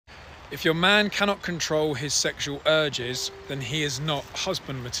If your man cannot control his sexual urges, then he is not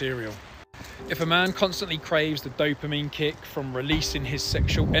husband material. If a man constantly craves the dopamine kick from releasing his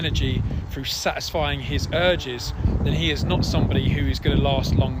sexual energy through satisfying his urges, then he is not somebody who is going to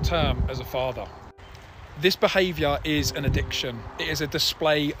last long term as a father. This behaviour is an addiction. It is a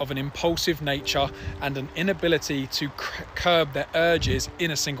display of an impulsive nature and an inability to curb their urges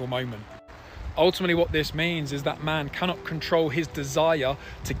in a single moment. Ultimately, what this means is that man cannot control his desire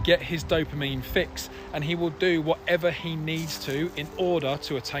to get his dopamine fix, and he will do whatever he needs to in order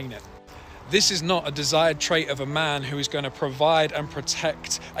to attain it. This is not a desired trait of a man who is going to provide and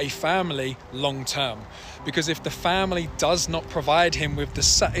protect a family long term. Because if the family does not provide him with the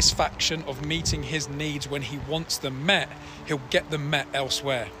satisfaction of meeting his needs when he wants them met, he'll get them met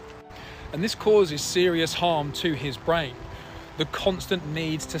elsewhere. And this causes serious harm to his brain. The constant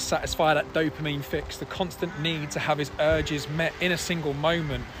need to satisfy that dopamine fix, the constant need to have his urges met in a single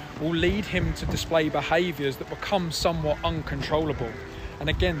moment will lead him to display behaviours that become somewhat uncontrollable. And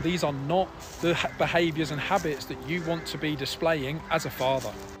again, these are not the behaviours and habits that you want to be displaying as a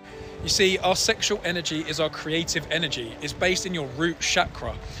father. You see, our sexual energy is our creative energy. It's based in your root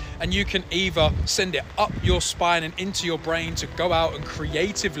chakra. And you can either send it up your spine and into your brain to go out and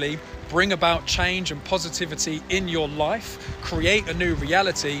creatively bring about change and positivity in your life, create a new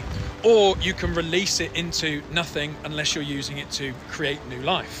reality, or you can release it into nothing unless you're using it to create new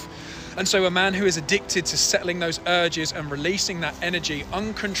life. And so a man who is addicted to settling those urges and releasing that energy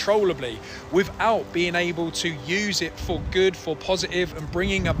uncontrollably without being able to use it for good, for positive, and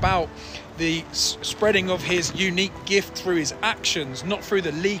bringing about the spreading of his unique gift through his actions, not through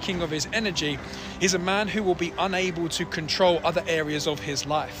the leaking of his energy, is a man who will be unable to control other areas of his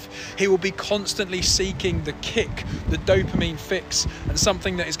life. He will be constantly seeking the kick, the dopamine fix, and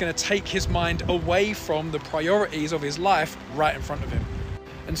something that is going to take his mind away from the priorities of his life right in front of him.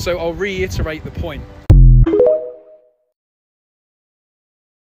 And so I'll reiterate the point.